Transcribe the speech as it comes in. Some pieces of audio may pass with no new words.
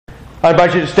I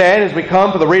invite you to stand as we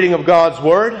come for the reading of God's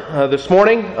Word. This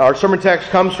morning, our sermon text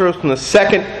comes to us from the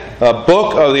second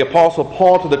book of the Apostle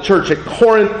Paul to the church at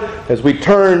Corinth, as we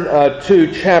turn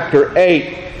to chapter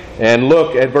 8 and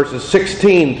look at verses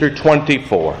 16 through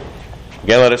 24.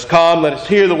 Again, let us come, let us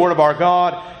hear the Word of our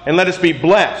God, and let us be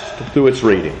blessed through its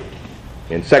reading.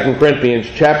 In 2 Corinthians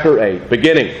chapter 8,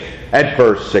 beginning at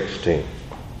verse 16.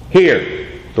 Hear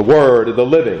the Word of the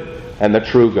living and the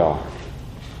true God.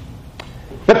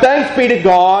 But thanks be to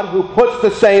God who puts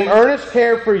the same earnest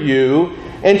care for you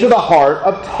into the heart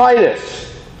of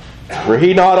Titus. For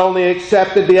he not only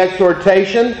accepted the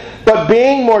exhortation, but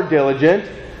being more diligent,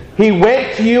 he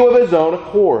went to you of his own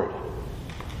accord.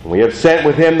 We have sent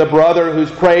with him the brother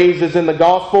whose praise is in the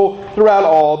gospel throughout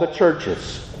all the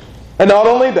churches. And not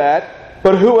only that,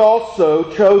 but who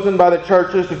also chosen by the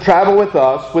churches to travel with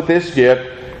us with this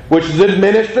gift, which is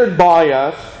administered by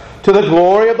us to the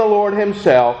glory of the Lord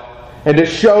himself, and to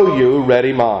show you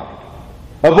ready mind.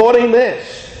 Avoiding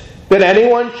this, that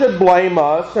anyone should blame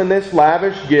us in this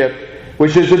lavish gift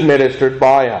which is administered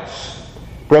by us,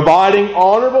 providing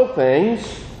honorable things,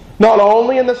 not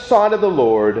only in the sight of the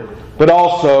Lord, but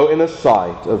also in the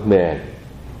sight of men.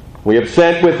 We have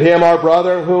sent with him our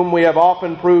brother, whom we have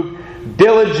often proved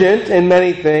diligent in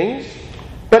many things,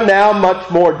 but now much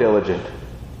more diligent,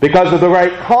 because of the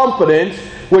great confidence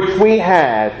which we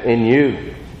had in you.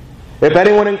 If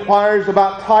anyone inquires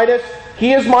about Titus,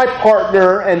 he is my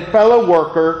partner and fellow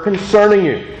worker concerning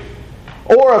you.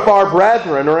 Or if our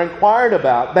brethren are inquired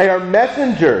about, they are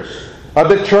messengers of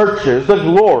the churches, the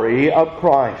glory of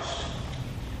Christ.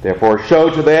 Therefore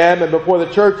show to them and before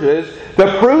the churches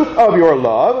the proof of your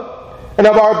love and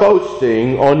of our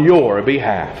boasting on your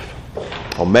behalf.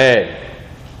 Amen.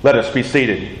 Let us be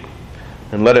seated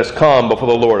and let us come before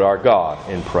the Lord our God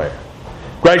in prayer.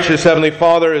 Gracious Heavenly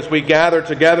Father, as we gather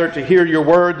together to hear your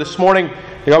word this morning,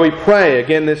 God, we pray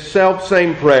again this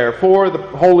self-same prayer for the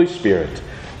Holy Spirit,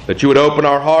 that you would open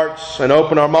our hearts and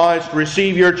open our minds to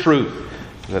receive your truth,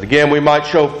 and that again we might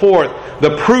show forth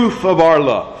the proof of our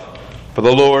love for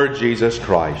the Lord Jesus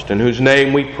Christ, in whose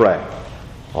name we pray.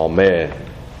 Amen.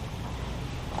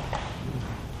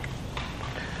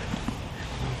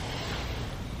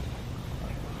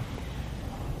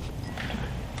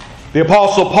 The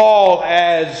Apostle Paul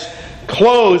has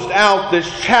closed out this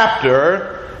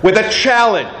chapter with a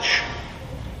challenge.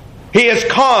 He has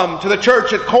come to the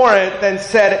church at Corinth and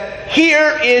said,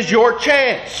 here is your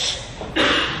chance.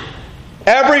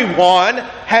 Everyone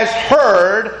has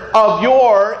heard of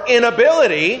your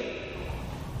inability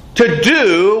to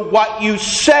do what you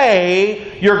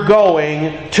say you're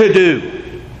going to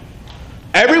do.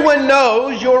 Everyone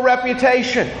knows your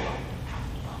reputation.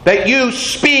 That you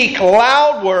speak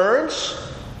loud words.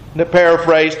 To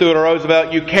paraphrase Theodore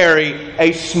Roosevelt, you carry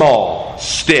a small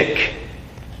stick.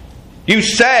 You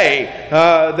say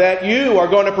that you are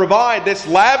going to provide this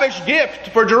lavish gift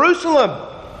for Jerusalem.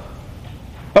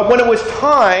 But when it was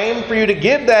time for you to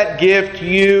give that gift,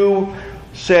 you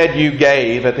said you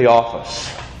gave at the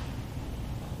office.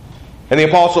 And the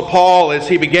Apostle Paul, as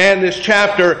he began this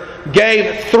chapter,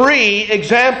 gave 3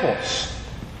 examples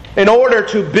in order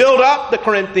to build up the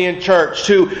Corinthian church,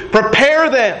 to prepare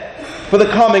them for the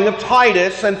coming of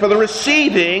Titus and for the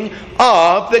receiving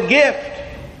of the gift.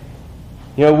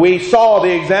 You know, we saw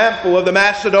the example of the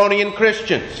Macedonian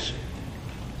Christians.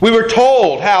 We were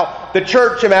told how the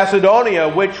church of Macedonia,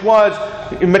 which was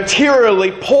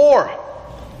materially poor,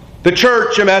 the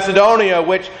church of Macedonia,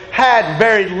 which had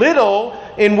very little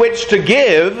in which to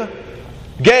give,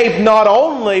 gave not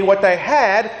only what they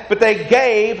had, but they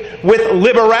gave with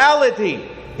liberality,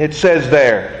 it says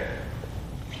there.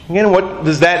 Again, what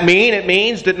does that mean? It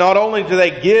means that not only do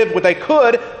they give what they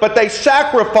could, but they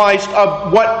sacrificed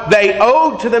of what they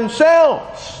owed to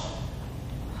themselves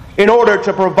in order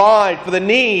to provide for the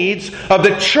needs of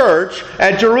the church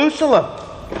at Jerusalem.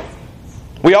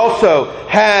 We also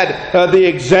had the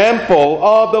example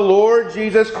of the Lord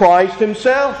Jesus Christ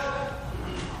himself.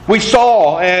 We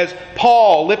saw as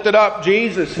Paul lifted up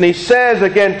Jesus, and he says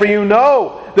again, for you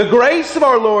know the grace of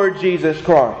our Lord Jesus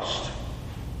Christ,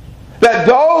 that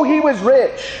though he was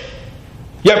rich,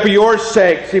 yet for your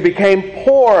sakes he became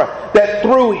poor, that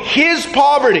through his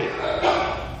poverty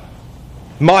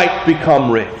might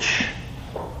become rich.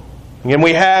 And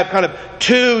we have kind of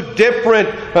 2 different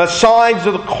sides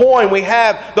of the coin. We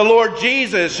have the Lord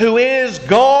Jesus, who is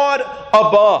God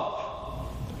above,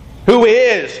 who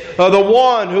is the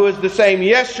one who is the same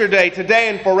yesterday, today,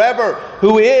 and forever,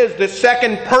 who is the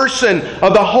second person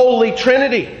of the Holy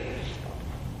Trinity,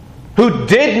 who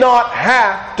did not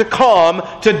have to come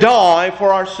to die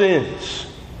for our sins.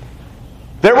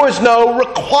 There was no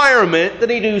requirement that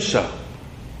he do so.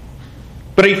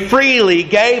 but He freely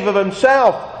gave of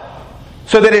Himself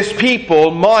so that His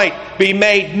people might be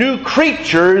made new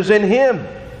creatures in Him.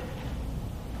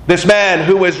 This man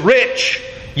who was rich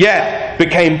yet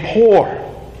became poor.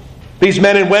 These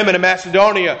men and women in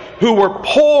Macedonia who were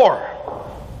poor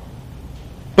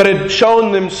but had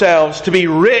shown themselves to be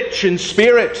rich in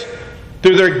spirit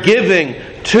through their giving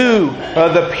to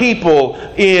the people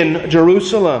in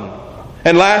Jerusalem.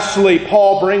 And lastly,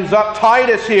 Paul brings up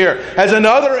Titus here as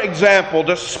another example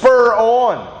to spur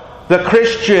on the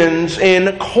Christians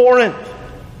in Corinth.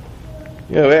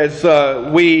 As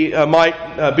we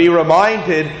might be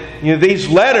reminded, these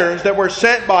letters that were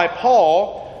sent by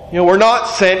Paul, were not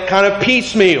sent kind of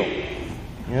piecemeal.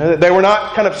 They were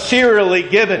not kind of serially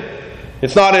given.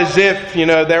 It's not as if,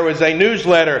 there was a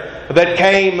newsletter that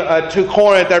came to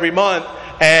Corinth every month,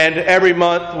 and every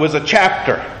month was a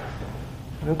chapter.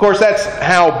 And of course, that's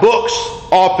how books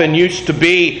often used to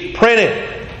be printed.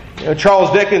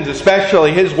 Charles Dickens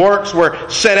especially, his works were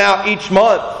sent out each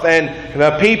month,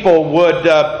 and people would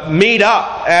meet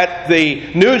up at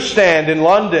the newsstand in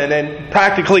London and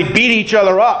practically beat each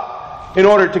other up in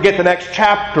order to get the next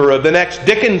chapter of the next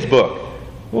Dickens book.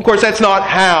 Of course, that's not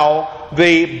how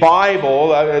the Bible,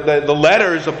 the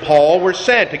letters of Paul were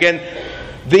sent. Again,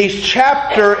 these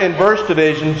chapter and verse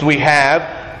divisions we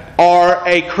have are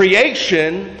a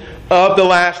creation of the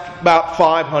last about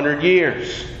 500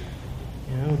 years.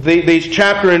 These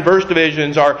chapter and verse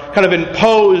divisions are kind of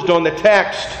imposed on the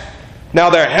text. Now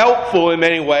they're helpful in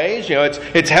many ways.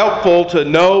 It's helpful to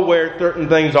know where certain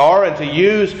things are and to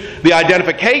use the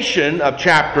identification of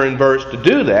chapter and verse to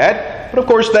do that. But of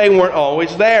course they weren't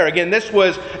always there. Again, this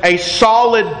was a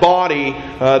solid body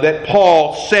that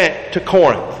Paul sent to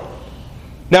Corinth.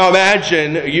 Now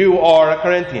imagine you are a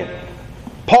Corinthian.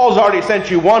 Paul's already sent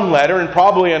you one letter and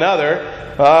probably another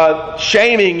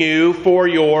shaming you for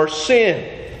your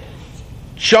sin,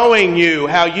 showing you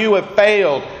how you have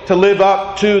failed to live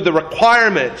up to the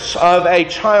requirements of a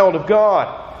child of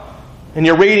God. And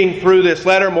you're reading through this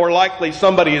letter, more likely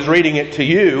somebody is reading it to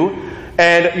you,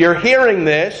 and you're hearing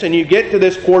this, and you get to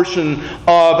this portion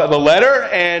of the letter,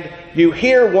 and you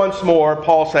hear once more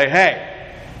Paul say, hey,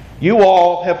 you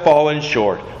all have fallen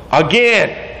short.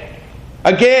 Again,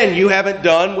 you haven't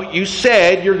done what you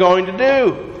said you're going to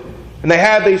do. And they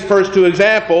have these first two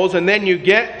examples, and then you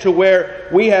get to where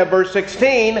we have verse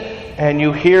 16, and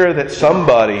you hear that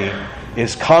somebody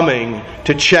is coming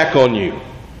to check on you.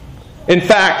 In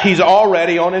fact, he's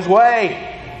already on his way.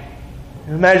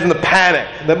 Imagine the panic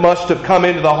that must have come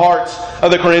into the hearts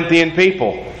of the Corinthian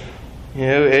people.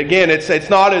 Again, it's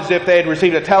not as if they had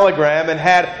received a telegram and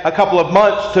had a couple of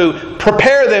months to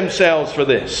prepare themselves for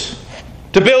this,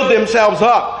 to build themselves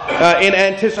up in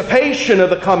anticipation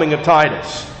of the coming of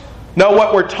Titus. No,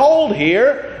 what we're told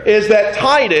here is that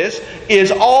Titus is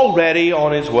already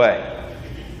on his way.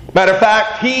 Matter of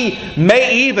fact, he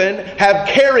may even have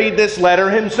carried this letter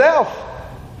himself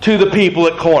to the people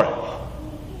at Corinth.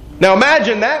 Now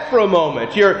imagine that for a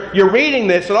moment. You're reading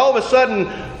this, and all of a sudden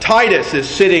Titus is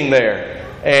sitting there,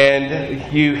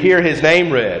 and you hear his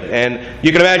name read, and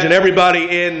you can imagine everybody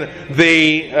in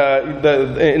the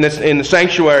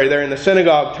sanctuary there in the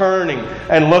synagogue turning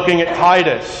and looking at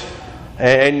Titus.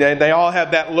 And they all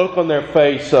have that look on their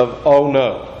face of, oh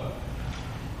no,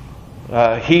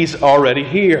 he's already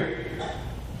here.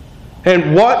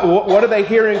 And what are they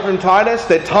hearing from Titus?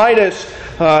 That Titus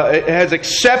has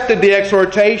accepted the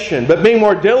exhortation, but being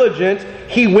more diligent,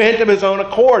 he went of his own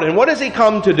accord. And what has he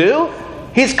come to do?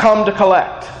 He's come to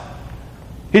collect.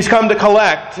 He's come to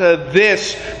collect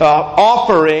this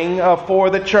offering for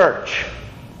the church.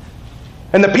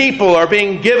 And the people are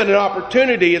being given an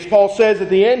opportunity, as Paul says at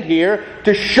the end here,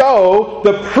 to show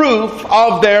the proof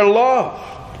of their love.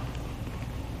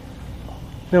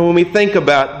 Now, when we think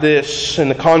about this in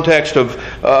the context of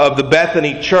the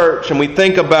Bethany church, and we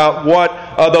think about what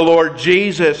the Lord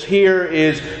Jesus here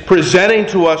is presenting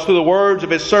to us through the words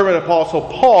of His servant Apostle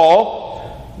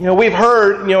Paul, we've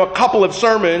heard a couple of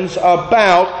sermons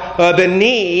about the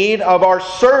need of our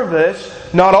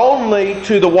service, not only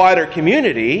to the wider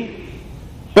community,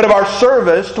 but of our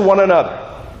service to one another.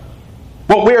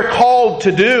 What we are called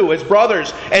to do as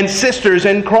brothers and sisters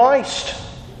in Christ.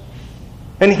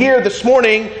 And here this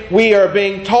morning we are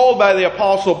being told by the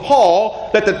Apostle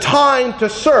Paul that the time to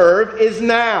serve is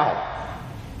now.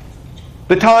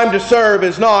 The time to serve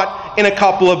is not in a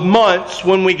couple of months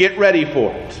when we get ready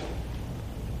for it.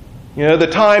 The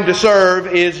time to serve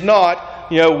is not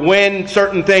when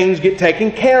certain things get taken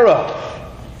care of.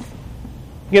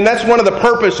 And that's one of the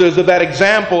purposes of that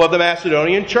example of the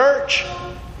Macedonian church.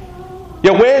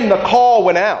 When the call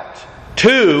went out,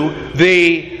 to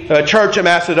the church of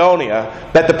Macedonia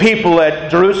that the people at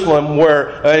Jerusalem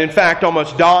were, in fact,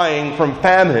 almost dying from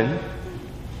famine,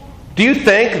 do you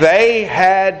think they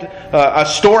had a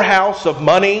storehouse of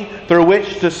money through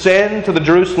which to send to the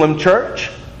Jerusalem church?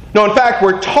 No, in fact,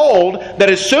 we're told that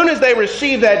as soon as they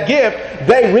received that gift,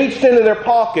 they reached into their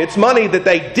pockets money that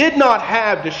they did not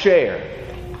have to share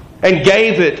and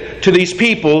gave it to these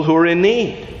people who were in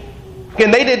need.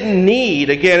 Again, they didn't need,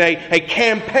 a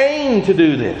campaign to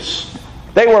do this.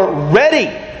 They were ready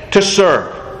to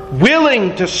serve,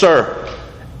 willing to serve.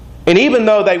 And even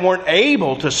though they weren't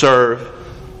able to serve,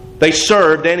 they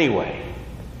served anyway.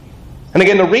 And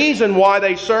again, the reason why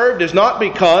they served is not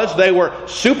because they were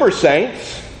super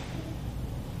saints.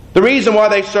 The reason why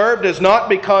they served is not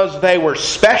because they were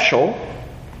special.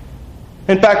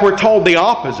 In fact, we're told the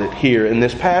opposite here in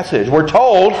this passage. We're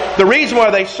told the reason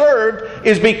why they served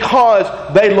is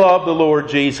because they loved the Lord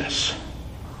Jesus.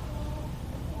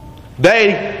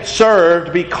 They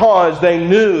served because they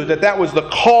knew that that was the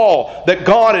call that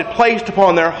God had placed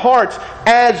upon their hearts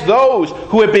as those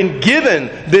who had been given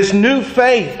this new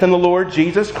faith in the Lord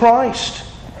Jesus Christ.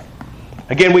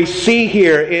 Again, we see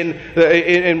here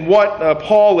in what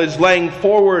Paul is laying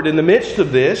forward in the midst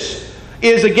of this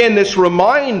is again this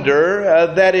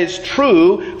reminder that is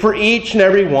true for each and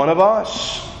every one of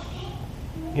us.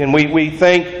 And we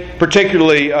think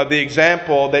particularly of the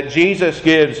example that Jesus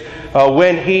gives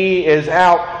when He is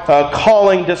out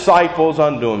calling disciples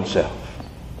unto Himself.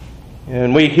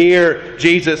 And we hear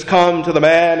Jesus come to the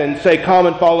man and say, "Come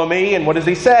and follow me." And what does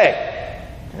He say?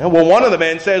 Well, one of the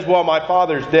men says, "Well, my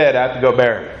father's dead. I have to go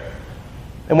bury him."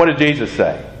 And what did Jesus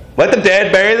say? "Let the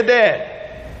dead bury the dead."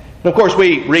 And of course,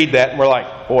 we read that and we're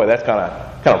like, "Boy, that's kind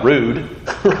of rude,"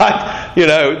 right?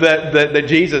 That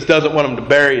Jesus doesn't want him to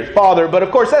bury his father. But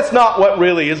of course, that's not what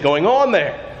really is going on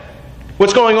there.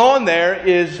 What's going on there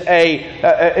is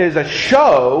a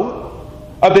show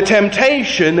of the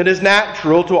temptation that is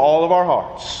natural to all of our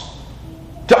hearts.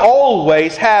 To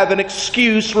always have an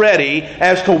excuse ready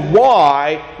as to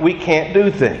why we can't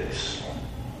do things.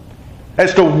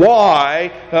 As to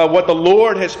why what the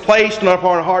Lord has placed in our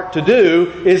heart to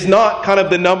do is not kind of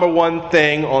the number one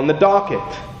thing on the docket.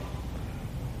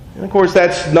 And of course,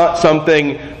 that's not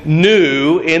something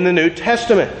new in the New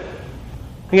Testament.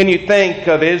 Again, you think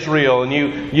of Israel and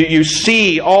you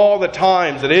see all the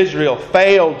times that Israel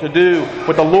failed to do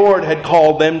what the Lord had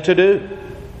called them to do.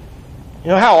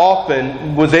 How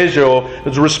often was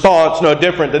Israel's response no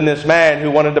different than this man who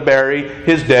wanted to bury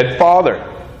his dead father?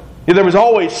 There was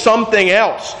always something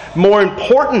else more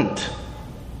important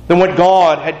than what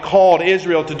God had called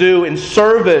Israel to do in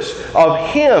service of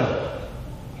Him.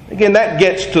 Again, that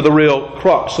gets to the real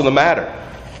crux of the matter.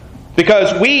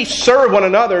 Because we serve one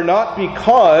another not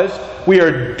because we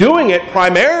are doing it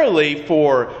primarily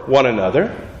for one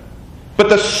another, but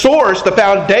the source, the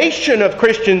foundation of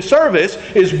Christian service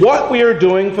is what we are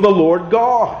doing for the Lord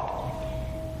God.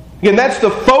 Again, that's the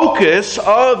focus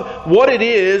of what it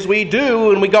is we do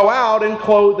when we go out and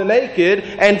clothe the naked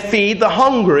and feed the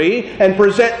hungry and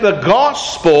present the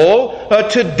gospel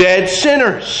to dead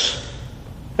sinners.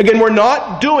 Again, we're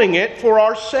not doing it for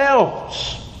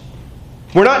ourselves.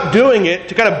 We're not doing it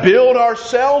to kind of build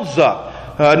ourselves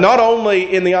up, not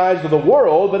only in the eyes of the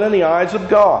world, but in the eyes of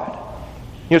God.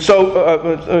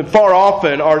 So far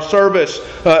often our service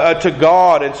to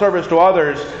God and service to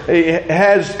others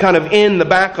has kind of in the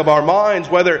back of our minds,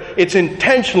 whether it's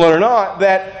intentional or not,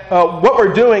 that what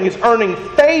we're doing is earning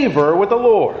favor with the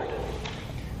Lord.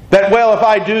 That, well, if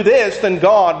I do this, then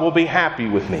God will be happy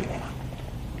with me.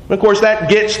 And of course, that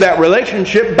gets that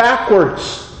relationship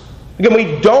backwards. Again,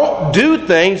 we don't do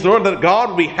things in order that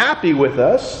God will be happy with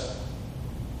us.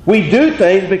 We do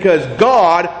things because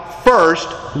God first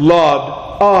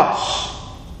loved us.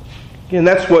 Again,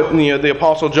 that's what the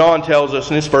Apostle John tells us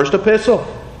in his first epistle.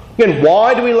 Again,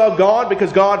 why do we love God?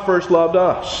 Because God first loved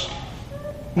us.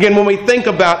 Again, when we think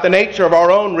about the nature of our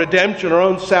own redemption, our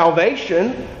own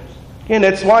salvation, again,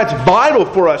 that's why it's vital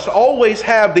for us to always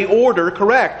have the order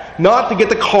correct, not to get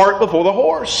the cart before the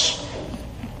horse.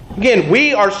 Again,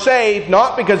 we are saved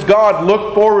not because God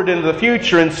looked forward into the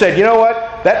future and said, "You know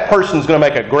what? That person's going to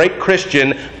make a great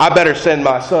Christian. I better send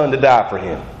my son to die for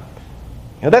him."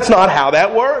 That's not how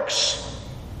that works.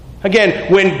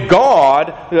 Again, when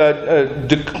God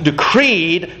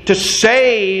decreed to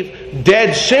save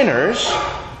dead sinners,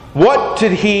 what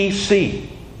did He see?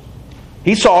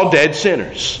 He saw dead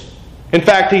sinners. In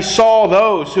fact, He saw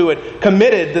those who had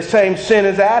committed the same sin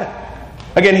as Adam.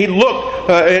 Again, He looked,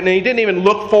 and He didn't even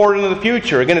look forward into the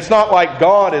future. Again, it's not like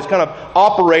God is kind of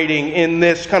operating in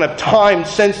this kind of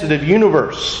time-sensitive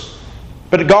universe.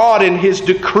 But God, in His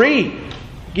decree,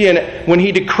 Again, when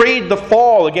he decreed the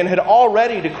fall, again, had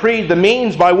already decreed the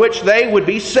means by which they would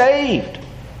be saved.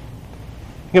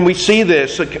 And we see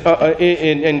this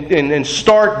in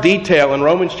stark detail in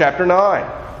Romans chapter 9,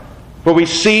 where we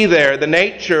see there the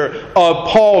nature of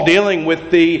Paul dealing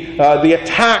with the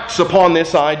attacks upon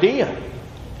this idea.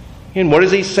 And what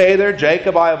does he say there?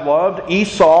 Jacob I have loved,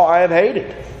 Esau I have hated.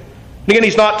 And again,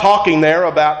 he's not talking there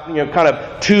about kind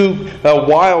of two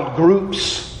wild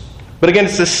groups. But again,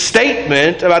 it's a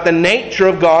statement about the nature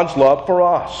of God's love for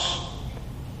us.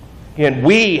 And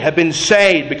we have been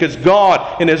saved because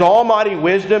God, in His almighty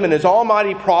wisdom and His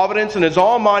almighty providence and His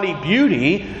almighty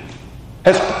beauty,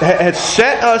 has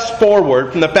set us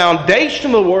forward from the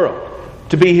foundation of the world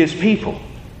to be His people.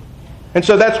 And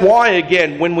so that's why,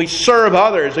 again, when we serve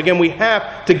others, again, we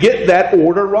have to get that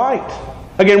order right.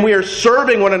 Again, we are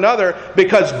serving one another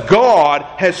because God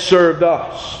has served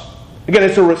us. Again,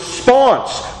 it's a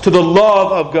response to the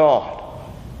love of God.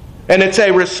 And it's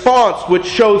a response which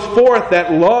shows forth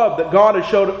that love that God has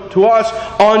showed to us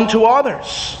unto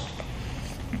others.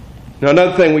 Now,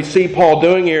 another thing we see Paul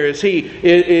doing here is he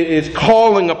is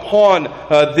calling upon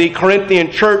the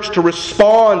Corinthian church to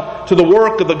respond to the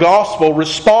work of the gospel,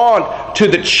 respond to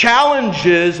the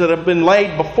challenges that have been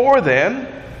laid before them.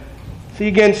 He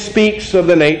again speaks of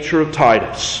the nature of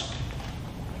Titus.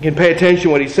 You can pay attention to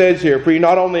what he says here. For you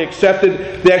not only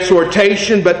accepted the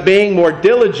exhortation, but being more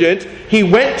diligent, he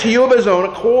went to you of his own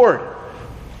accord.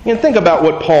 You can think about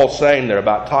what Paul's saying there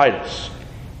about Titus.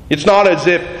 It's not as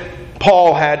if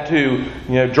Paul had to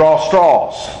draw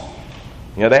straws.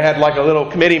 They had like a little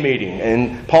committee meeting,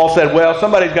 and Paul said, well,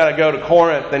 somebody's got to go to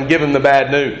Corinth and give him the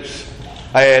bad news.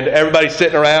 And everybody's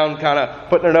sitting around kind of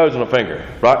putting their nose on a finger,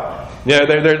 right?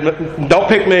 Don't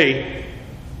pick me.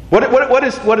 What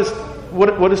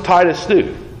does Titus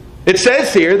do? It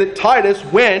says here that Titus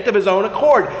went of his own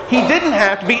accord. He didn't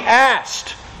have to be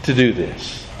asked to do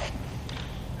this.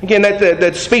 Again,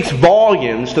 that speaks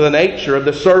volumes to the nature of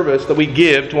the service that we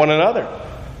give to one another.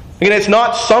 Again, it's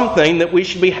not something that we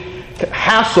should be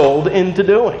hassled into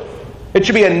doing. It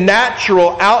should be a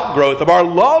natural outgrowth of our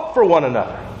love for one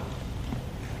another.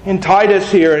 In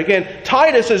Titus here, again,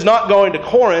 Titus is not going to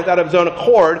Corinth out of his own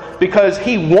accord because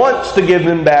he wants to give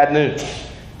them bad news.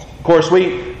 Of course,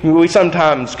 we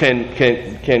sometimes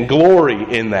can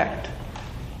glory in that.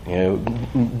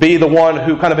 Be the one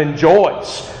who kind of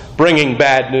enjoys bringing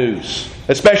bad news,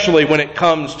 especially when it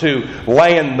comes to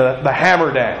laying the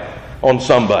hammer down on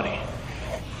somebody.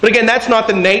 But again, that's not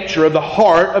the nature of the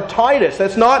heart of Titus.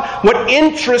 That's not what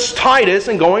interests Titus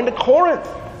in going to Corinth.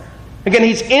 Again,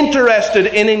 he's interested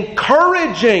in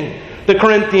encouraging the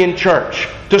Corinthian church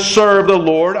to serve the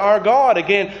Lord our God.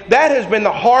 Again, that has been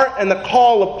the heart and the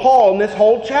call of Paul in this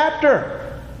whole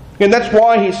chapter. And that's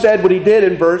why he said what he did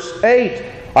in verse 8.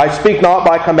 I speak not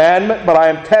by commandment, but I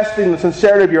am testing the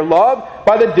sincerity of your love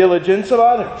by the diligence of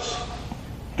others.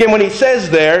 Again, when he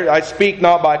says there, I speak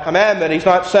not by commandment, he's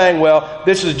not saying, well,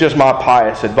 this is just my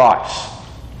pious advice.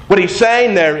 What he's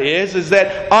saying there is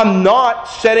that I'm not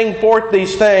setting forth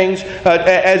these things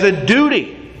as a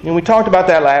duty. And we talked about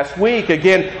that last week.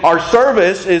 Again, our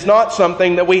service is not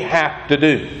something that we have to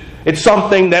do. It's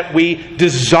something that we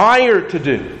desire to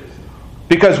do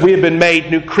because we have been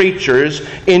made new creatures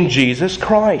in Jesus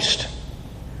Christ.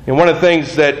 And one of the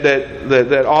things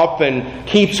that often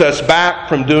keeps us back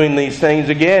from doing these things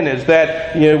again is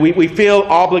that we feel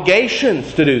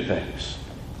obligations to do things.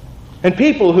 And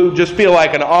people who just feel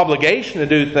like an obligation to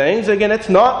do things, again, it's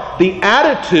not the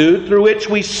attitude through which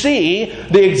we see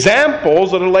the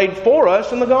examples that are laid for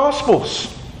us in the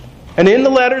Gospels and in the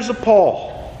letters of Paul.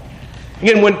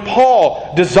 Again, when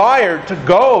Paul desired to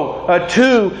go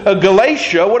to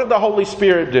Galatia, what did the Holy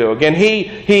Spirit do? Again,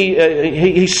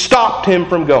 he stopped him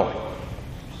from going.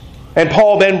 And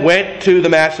Paul then went to the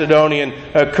Macedonian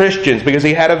Christians because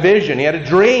he had a vision, he had a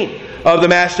dream of the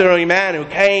Macedonian man who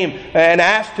came and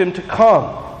asked him to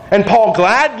come. And Paul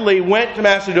gladly went to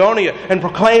Macedonia and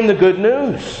proclaimed the good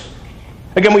news.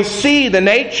 Again, we see the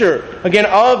nature, again,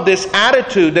 of this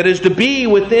attitude that is to be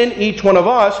within each one of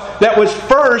us that was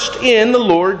first in the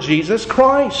Lord Jesus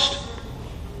Christ.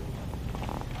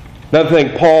 Another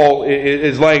thing Paul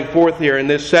is laying forth here in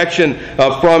this section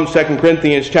from 2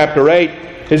 Corinthians chapter 8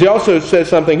 is he also says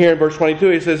something here in verse 22.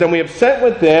 He says, and we have sent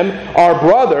with them our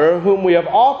brother, whom we have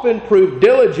often proved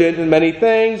diligent in many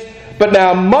things, but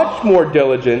now much more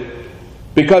diligent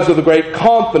because of the great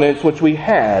confidence which we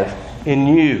have in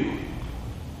you.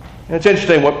 And it's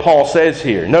interesting what Paul says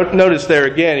here. Notice there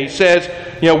again, he says,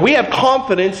 we have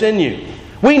confidence in you.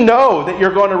 We know that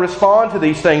you're going to respond to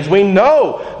these things. We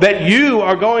know that you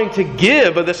are going to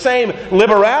give of the same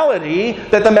liberality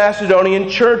that the Macedonian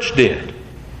church did.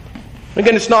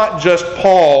 Again, it's not just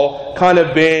Paul kind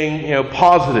of being,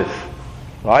 positive.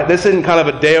 Right? This isn't kind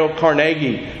of a Dale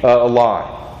Carnegie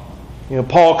lie.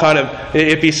 Paul kind of,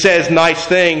 if he says nice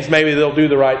things, maybe they'll do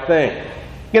the right thing.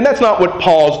 Again, that's not what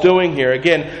Paul's doing here.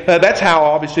 Again, that's how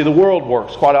obviously the world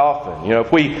works quite often.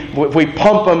 If we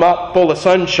pump them up full of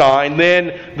sunshine,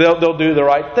 then they'll do the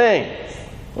right thing.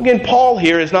 Again, Paul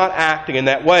here is not acting in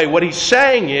that way. What he's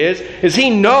saying is he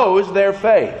knows their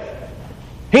faith.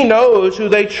 He knows who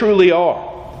they truly are.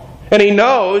 And he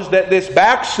knows that this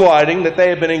backsliding that they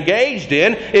have been engaged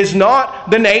in is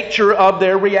not the nature of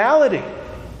their reality.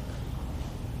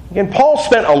 Again, Paul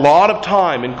spent a lot of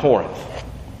time in Corinth.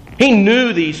 He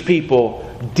knew these people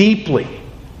deeply.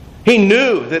 He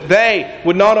knew that they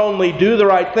would not only do the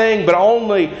right thing, but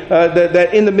only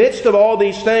that in the midst of all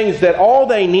these things, that all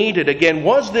they needed, again,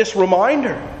 was this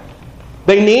reminder.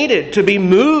 They needed to be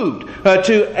moved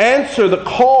to answer the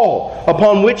call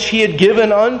upon which he had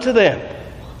given unto them.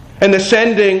 And the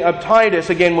sending of Titus,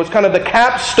 again, was kind of the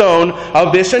capstone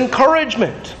of this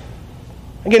encouragement.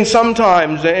 Again,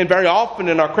 sometimes and very often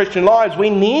in our Christian lives, we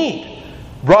need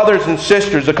brothers and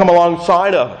sisters to come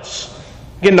alongside of us.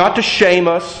 Again, not to shame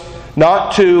us,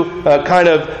 not to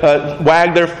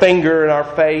wag their finger in our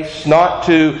face, not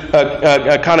to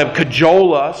kind of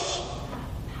cajole us,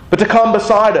 but to come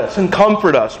beside us and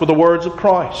comfort us with the words of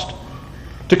Christ.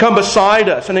 To come beside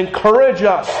us and encourage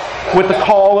us with the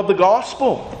call of the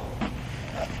gospel.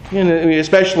 And we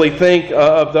especially think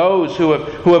of those who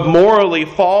have morally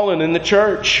fallen in the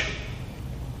church.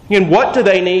 And what do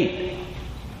they need?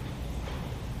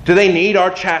 Do they need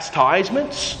our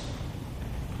chastisements?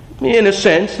 In a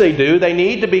sense, they do. They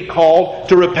need to be called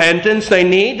to repentance. They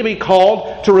need to be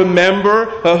called to remember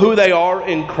who they are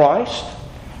in Christ.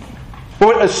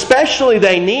 But what especially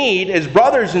they need is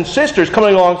brothers and sisters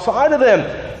coming alongside of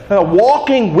them,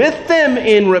 walking with them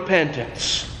in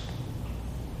repentance.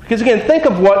 Because again, think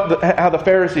of how the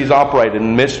Pharisees operated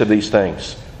in the midst of these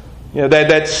things.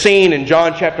 That scene in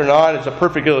John chapter 9 is a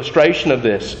perfect illustration of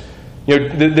this.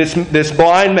 This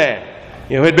blind man,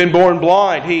 who had been born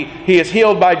blind, he is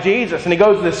healed by Jesus, and he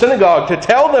goes to the synagogue to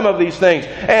tell them of these things.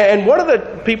 And what do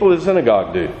the people of the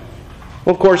synagogue do?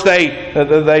 Well, of course, they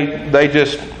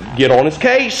just get on his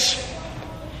case.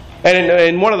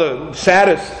 And one of the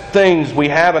saddest things we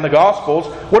have in the Gospels,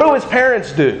 what do his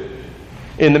parents do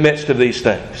in the midst of these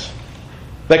things?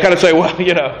 They kind of say, well, we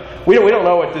don't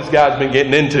know what this guy's been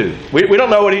getting into. We don't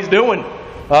know what he's doing.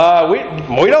 We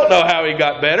don't know how he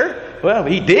got better. Well,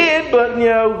 he did, but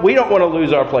we don't want to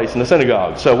lose our place in the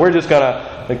synagogue, so we're just going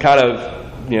to kind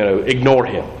of ignore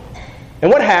him. And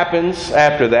what happens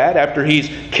after that? After he's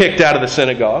kicked out of the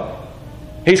synagogue,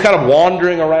 he's kind of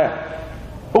wandering around.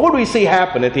 But what do we see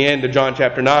happen at the end of John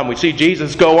chapter 9? We see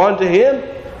Jesus go unto him.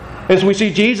 As we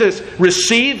see Jesus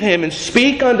receive him and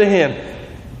speak unto him.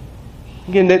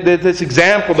 Again, this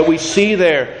example that we see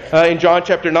there in John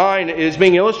chapter 9 is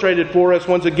being illustrated for us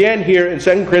once again here in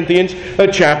 2 Corinthians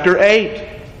chapter 8.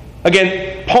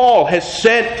 Again, Paul has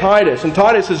sent Titus, and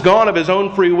Titus has gone of his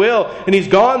own free will, and he's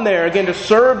gone there again to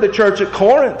serve the church at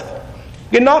Corinth.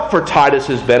 Again, not for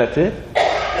Titus's benefit.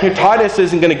 Titus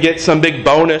isn't going to get some big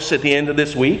bonus at the end of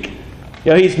this week.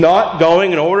 He's not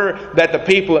going in order that the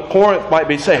people at Corinth might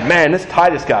be saying, man, this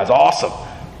Titus guy's awesome.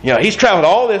 He's traveled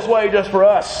all this way just for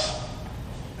us.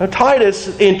 Now,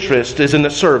 Titus' interest is in the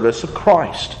service of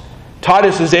Christ.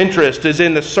 Titus' interest is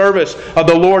in the service of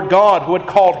the Lord God, who had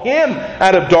called him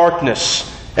out of darkness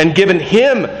and given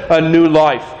him a new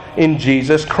life in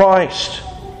Jesus Christ.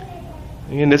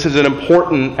 And this is an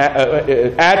important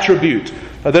attribute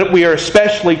that we are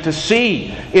especially to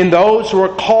see in those who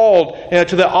are called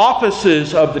to the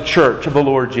offices of the church of the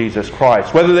Lord Jesus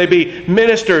Christ, whether they be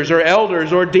ministers or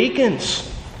elders or deacons.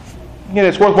 Again,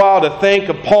 it's worthwhile to think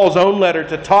of Paul's own letter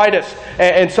to Titus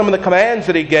and some of the commands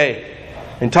that he gave.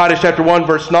 In Titus chapter 1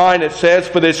 verse 9 it says,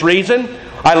 "For this reason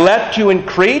I left you in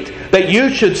Crete, that you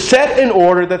should set in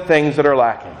order the things that are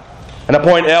lacking, and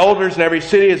appoint elders in every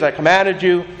city as I commanded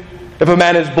you. If a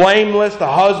man is blameless, the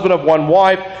husband of one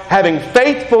wife, having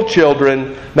faithful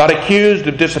children, not accused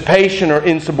of dissipation or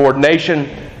insubordination,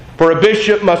 for a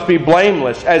bishop must be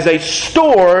blameless, as a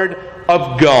steward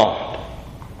of God."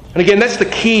 And again, that's the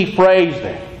key phrase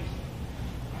there.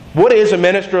 What is a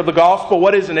minister of the gospel?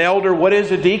 What is an elder? What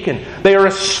is a deacon? They are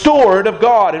a steward of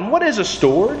God. And what is a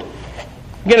steward?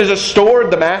 Again, is a steward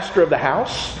the master of the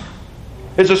house?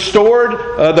 Is a steward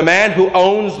the man who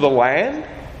owns the land?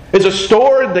 Is a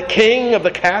steward the king of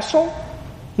the castle?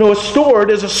 No, a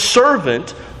steward is a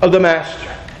servant of the master.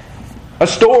 A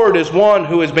steward is one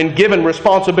who has been given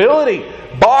responsibility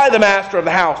by the master of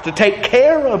the house to take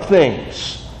care of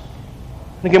things.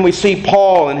 And again, we see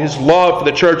Paul and his love for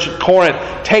the church at Corinth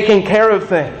taking care of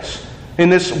things in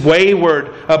this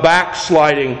wayward,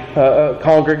 backsliding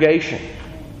congregation.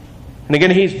 And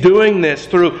again, he's doing this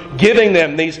through giving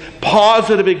them these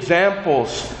positive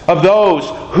examples of those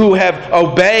who have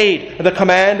obeyed the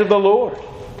command of the Lord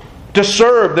to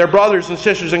serve their brothers and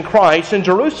sisters in Christ in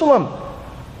Jerusalem.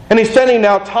 And he's sending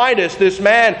now Titus, this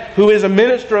man who is a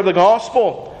minister of the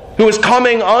gospel, who is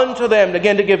coming unto them,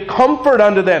 again, to give comfort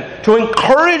unto them, to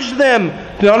encourage them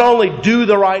to not only do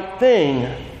the right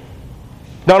thing,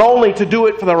 not only to do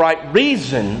it for the right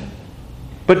reason,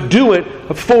 but do it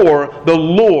for the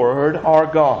Lord our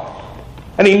God.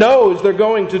 And he knows they're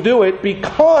going to do it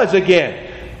because,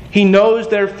 again, he knows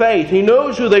their faith. He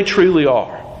knows who they truly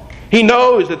are. He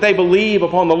knows that they believe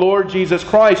upon the Lord Jesus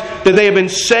Christ, that they have been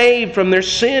saved from their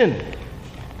sin.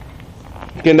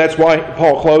 Again, that's why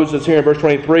Paul closes here in verse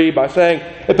 23 by saying,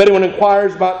 if anyone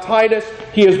inquires about Titus,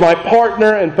 he is my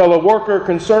partner and fellow worker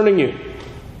concerning you.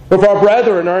 If our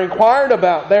brethren are inquired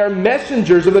about, they are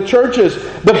messengers of the churches,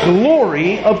 the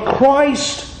glory of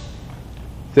Christ.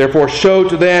 Therefore show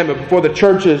to them and before the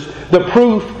churches the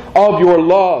proof of your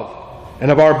love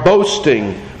and of our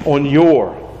boasting on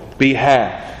your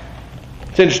behalf.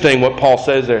 It's interesting what Paul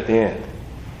says there at the end.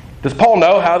 Does Paul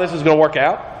know how this is going to work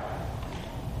out?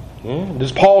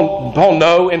 Does Paul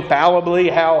know infallibly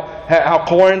how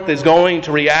Corinth is going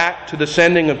to react to the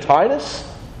sending of Titus?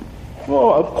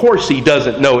 Well, of course he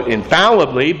doesn't know it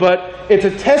infallibly, but it's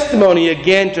a testimony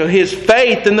again to his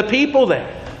faith in the people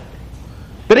there.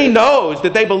 But he knows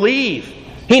that they believe.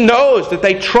 He knows that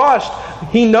they trust.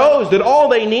 He knows that all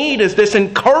they need is this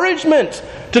encouragement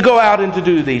to go out and to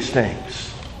do these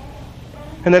things.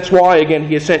 And that's why, again,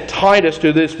 he has sent Titus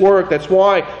to this work. That's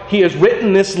why he has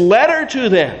written this letter to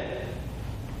them.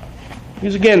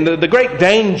 Because again, the great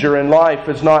danger in life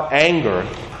is not anger,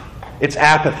 it's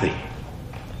apathy.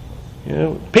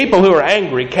 People who are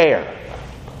angry care.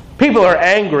 People who are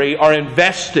angry are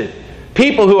invested.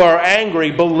 People who are angry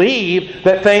believe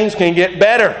that things can get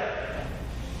better.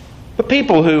 But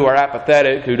people who are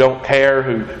apathetic, who don't care,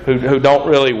 who don't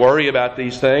really worry about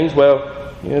these things,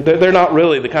 well, they're not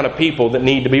really the kind of people that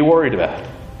need to be worried about.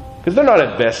 Because they're not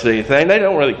invested in anything. They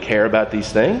don't really care about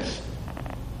these things.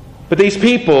 But these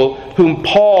people whom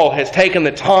Paul has taken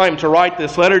the time to write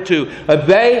this letter to,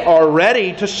 they are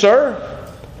ready to serve.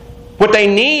 What they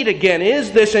need, again,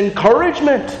 is this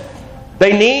encouragement.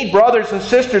 They need brothers and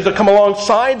sisters to come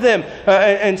alongside them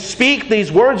and speak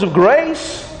these words of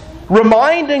grace,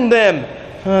 reminding them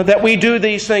that we do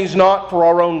these things not for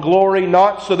our own glory,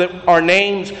 not so that our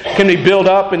names can be built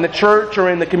up in the church or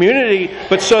in the community,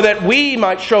 but so that we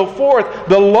might show forth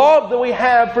the love that we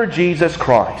have for Jesus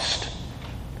Christ.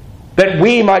 That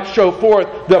we might show forth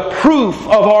the proof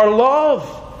of our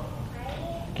love.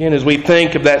 Again, as we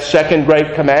think of that second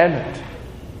great commandment,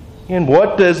 and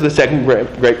what does the second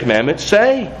great commandment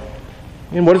say?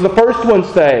 And what does the first one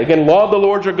say? Again, love the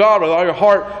Lord your God with all your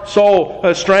heart,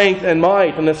 soul, strength, and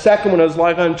might. And the second one is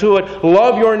like unto it,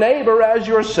 love your neighbor as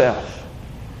yourself.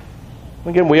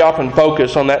 Again, we often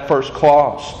focus on that first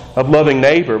clause of loving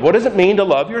neighbor. What does it mean to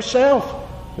love yourself?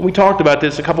 We talked about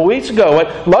this a couple weeks ago.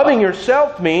 What loving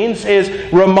yourself means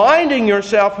is reminding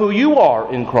yourself who you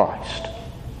are in Christ.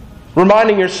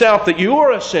 Reminding yourself that you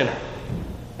are a sinner.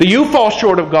 That you fall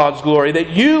short of God's glory. That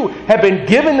you have been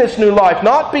given this new life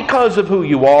not because of who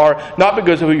you are, not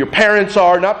because of who your parents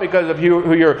are, not because of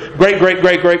who your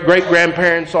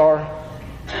great-great-great-great-grandparents are,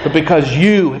 but because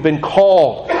you have been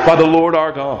called by the Lord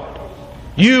our God.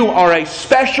 You are a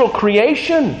special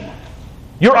creation.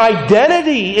 Your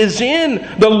identity is in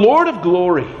the Lord of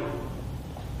glory.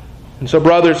 And so,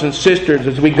 brothers and sisters,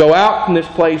 as we go out from this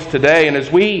place today and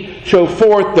as we show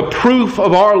forth the proof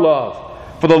of our love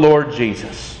for the Lord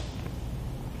Jesus,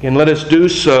 and let us do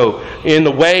so in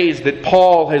the ways that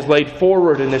Paul has laid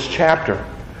forward in this chapter.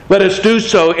 Let us do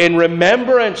so in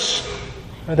remembrance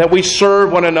that we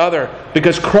serve one another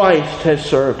because Christ has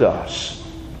served us.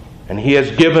 And He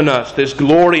has given us this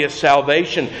glorious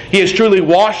salvation. He has truly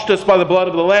washed us by the blood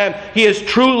of the Lamb. He has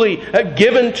truly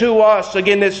given to us,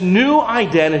 again, this new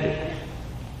identity.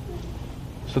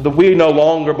 So that we no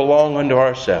longer belong unto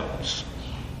ourselves.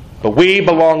 But we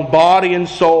belong body and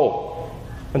soul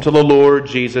unto the Lord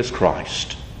Jesus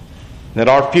Christ. That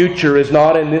our future is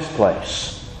not in this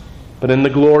place, but in the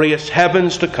glorious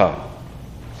heavens to come,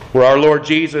 where our Lord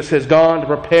Jesus has gone to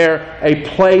prepare a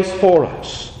place for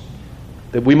us,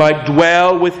 that we might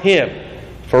dwell with Him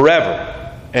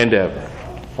forever and ever.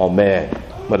 Amen.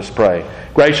 Let us pray.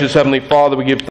 Gracious Heavenly Father, we give